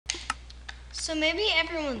So maybe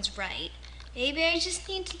everyone's right. Maybe I just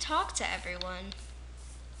need to talk to everyone.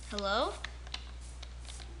 Hello?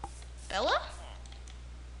 Bella?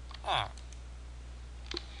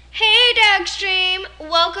 Hey, Darkstream!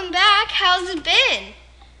 Welcome back. How's it been?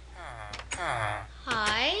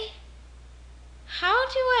 Hi? How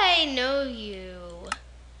do I know you?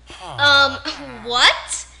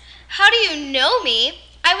 What? How do you know me?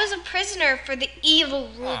 I was a prisoner for the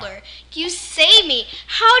evil ruler. You saved me.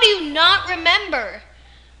 How do you not remember?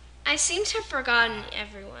 I seem to have forgotten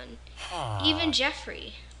everyone. Even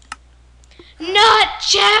Jeffrey. Not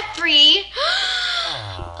Jeffrey!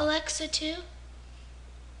 Alexa, too?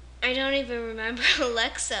 I don't even remember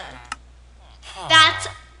Alexa. That's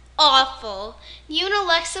awful. You and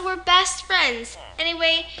Alexa were best friends.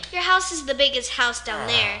 Anyway, your house is the biggest house down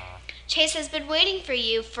there. Chase has been waiting for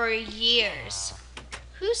you for years.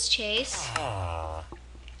 Who's Chase?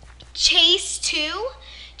 Chase, too?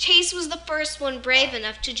 Chase was the first one brave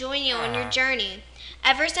enough to join you on your journey.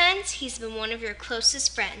 Ever since, he's been one of your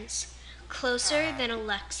closest friends. Closer than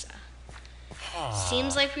Alexa.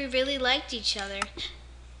 Seems like we really liked each other.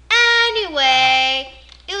 Anyway,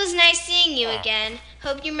 it was nice seeing you again.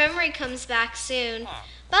 Hope your memory comes back soon.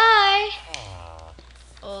 Bye.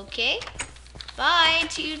 Okay. Bye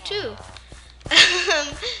to you too.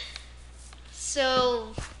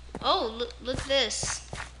 Look at this.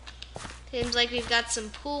 Seems like we've got some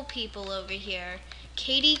pool people over here.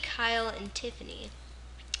 Katie, Kyle, and Tiffany.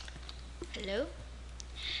 Hello?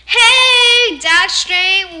 Hey,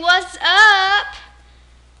 Darkstream, what's up?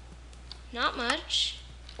 Not much.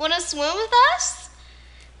 Want to swim with us?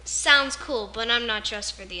 Sounds cool, but I'm not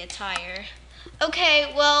dressed for the attire.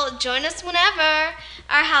 Okay, well, join us whenever.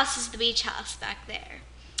 Our house is the beach house back there.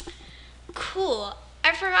 Cool.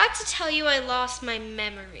 I forgot to tell you I lost my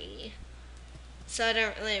memory. So I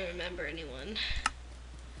don't really remember anyone.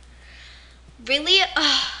 Really?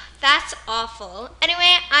 Ugh, that's awful.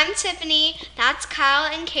 Anyway, I'm Tiffany. That's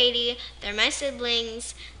Kyle and Katie. They're my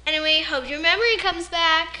siblings. Anyway, hope your memory comes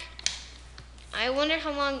back. I wonder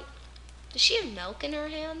how long... Does she have milk in her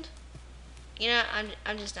hand? You know,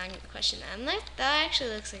 I'm just not going to question that. And that actually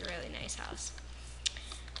looks like a really nice house.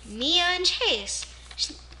 Mia and Chase.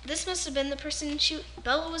 This must have been the person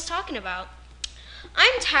Bella was talking about.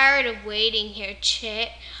 I'm tired of waiting here, Chit.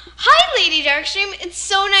 Hi, Lady Darkstream. It's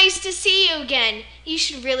so nice to see you again. You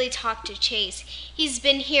should really talk to Chase. He's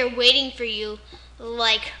been here waiting for you,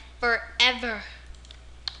 like, forever.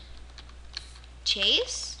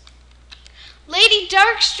 Chase? Lady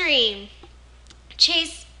Darkstream!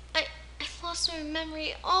 Chase, I lost my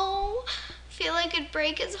memory. Oh, I feel like it'd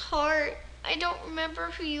break his heart. I don't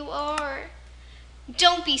remember who you are.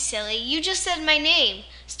 Don't be silly. You just said my name.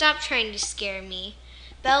 Stop trying to scare me.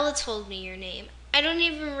 Bella told me your name. I don't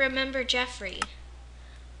even remember Jeffrey.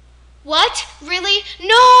 What? Really?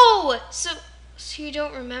 No! So you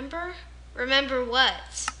don't remember? Remember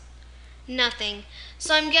what? Nothing.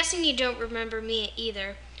 So I'm guessing you don't remember me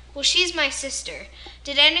either. Well, she's my sister.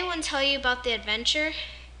 Did anyone tell you about the adventure?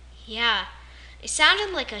 Yeah. It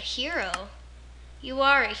sounded like a hero. You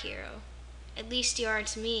are a hero. At least you are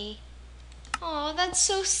to me. Aw, that's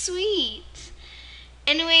so sweet.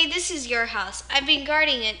 Anyway, this is your house. I've been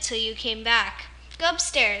guarding it till you came back. Go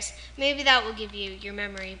upstairs. Maybe that will give you your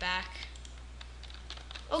memory back.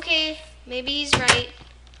 Okay, maybe he's right.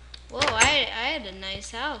 Whoa, I had a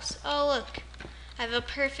nice house. Oh, look. I have a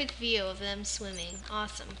perfect view of them swimming.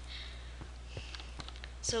 Awesome.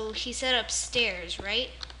 So he said upstairs, right?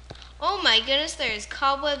 Oh my goodness, there's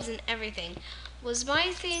cobwebs and everything. Was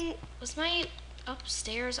my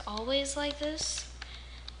upstairs always like this?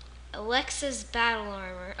 Alexa's battle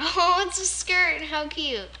armor. Oh, it's a skirt. How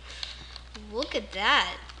cute. Look at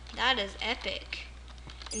that. That is epic.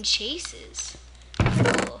 And Chase's.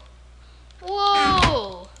 Cool.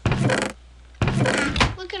 Whoa!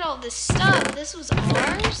 Look at all this stuff. This was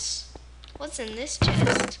ours? What's in this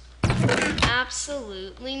chest?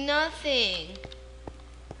 Absolutely nothing.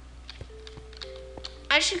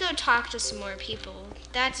 I should go talk to some more people.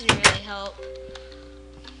 That didn't really help.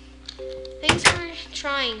 Thanks for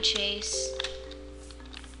trying, Chase.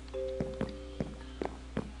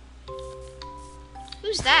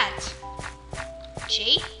 Who's that?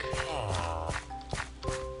 Jake?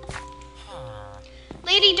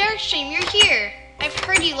 Lady Darkstream, you're here. I've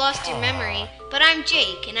heard you lost your memory, but I'm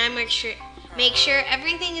Jake, and I make sure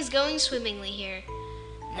everything is going swimmingly here.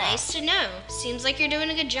 Nice to know. Seems like you're doing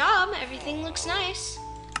a good job. Everything looks nice.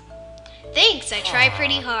 Thanks, I try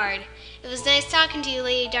pretty hard. It was nice talking to you,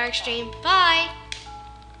 Lady Darkstream. Bye.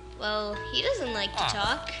 Well, he doesn't like to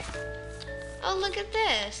talk. Oh, look at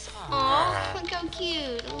this. Aw, look how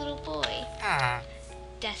cute, a little boy.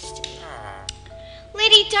 Destiny.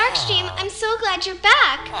 Lady Darkstream, I'm so glad you're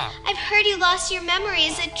back. I've heard you lost your memory,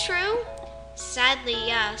 is it true? Sadly,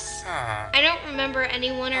 yes. I don't remember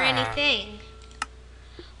anyone or anything.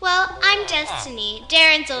 Well, I'm Destiny,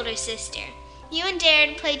 Darren's older sister. You and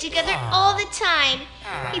Darren played together all the time.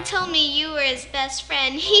 He told me you were his best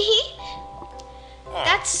friend.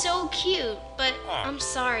 That's so cute, but I'm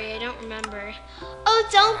sorry, I don't remember. Oh,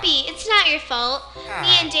 don't be. It's not your fault.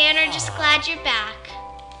 Me and Dan are just glad you're back.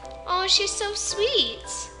 Oh, she's so sweet.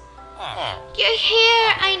 You're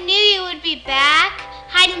here. I knew you would be back.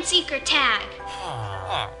 Hide and seek or tag.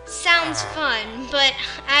 Sounds fun, but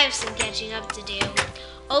I have some catching up to do.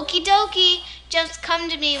 Okie dokie. Just come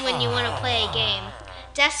to me when you want to play a game.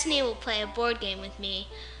 Destiny will play a board game with me.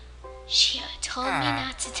 She told me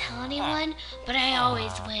not to tell anyone, but I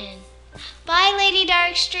always win. Bye, Lady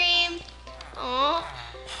Darkstream. Aw,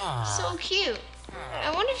 so cute.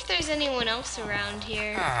 I wonder if there's anyone else around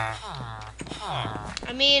here.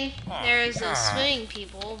 I mean, there's those swimming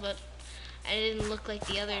people, but I didn't look like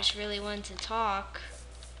the others really wanted to talk.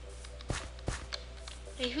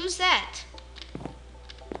 Hey, who's that?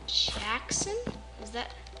 Jackson? Is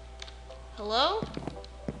that... Hello?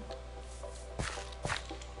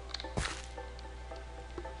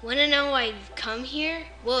 Wanna know why you've come here?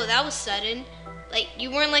 Whoa, that was sudden. Like,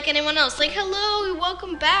 you weren't like anyone else. Like, hello,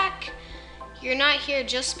 welcome back. You're not here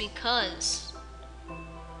just because.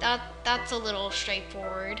 That's a little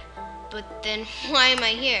straightforward. But then, why am I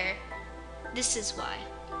here? This is why.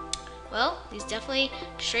 Well, he's definitely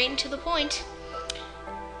straight and to the point.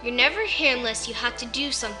 You're never here unless you have to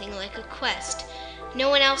do something like a quest. No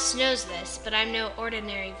one else knows this, but I'm no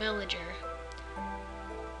ordinary villager.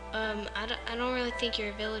 I don't really think you're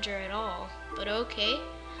a villager at all, but okay.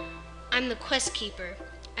 I'm the quest keeper.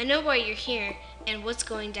 I know why you're here and what's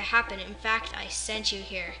going to happen. In fact, I sent you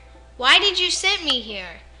here. Why did you send me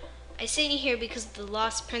here? I sent you here because of the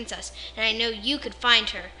lost princess, and I know you could find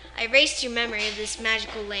her. I erased your memory of this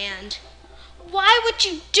magical land. Why would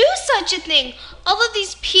you do such a thing? All of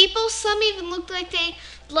these people, some even looked like they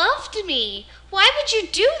loved me. Why would you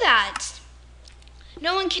do that?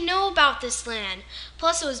 No one can know about this land.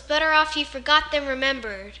 Plus, it was better off you forgot than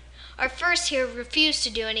remembered. Our first hero refused to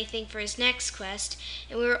do anything for his next quest,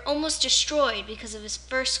 and we were almost destroyed because of his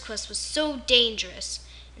first quest was so dangerous,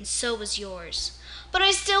 and so was yours. But I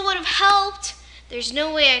still would have helped. There's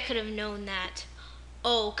no way I could have known that.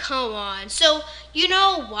 Oh, come on. So, you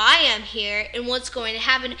know why I'm here and what's going to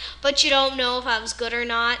happen, but you don't know if I was good or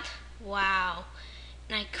not? Wow.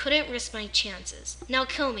 And I couldn't risk my chances. Now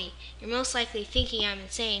kill me. You're most likely thinking I'm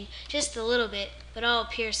insane, just a little bit, but I'll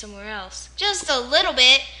appear somewhere else. Just a little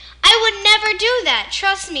bit? I would never do that.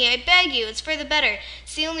 Trust me, I beg you. It's for the better.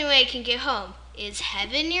 It's the only way I can get home. Is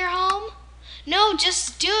heaven your home? No,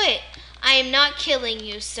 just do it. I am not killing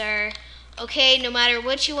you, sir. Okay, no matter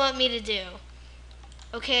what you want me to do.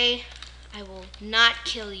 Okay, I will not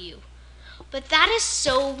kill you. But that is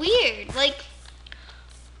so weird. Like,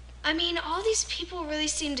 I mean, all these people really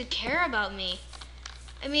seem to care about me.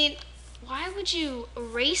 I mean, why would you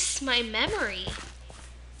erase my memory?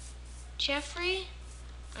 Jeffrey,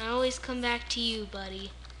 I always come back to you,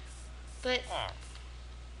 buddy. But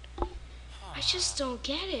I just don't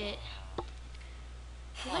get it.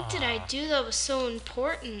 What did I do that was so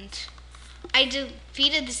important? I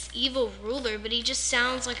defeated this evil ruler, but he just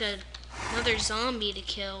sounds like another zombie to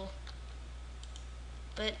kill.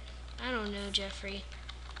 But I don't know, Jeffrey.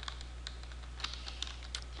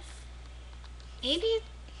 Maybe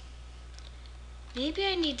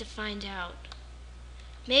I need to find out.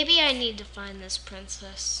 Maybe I need to find this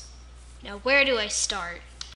princess. Now, where do I start?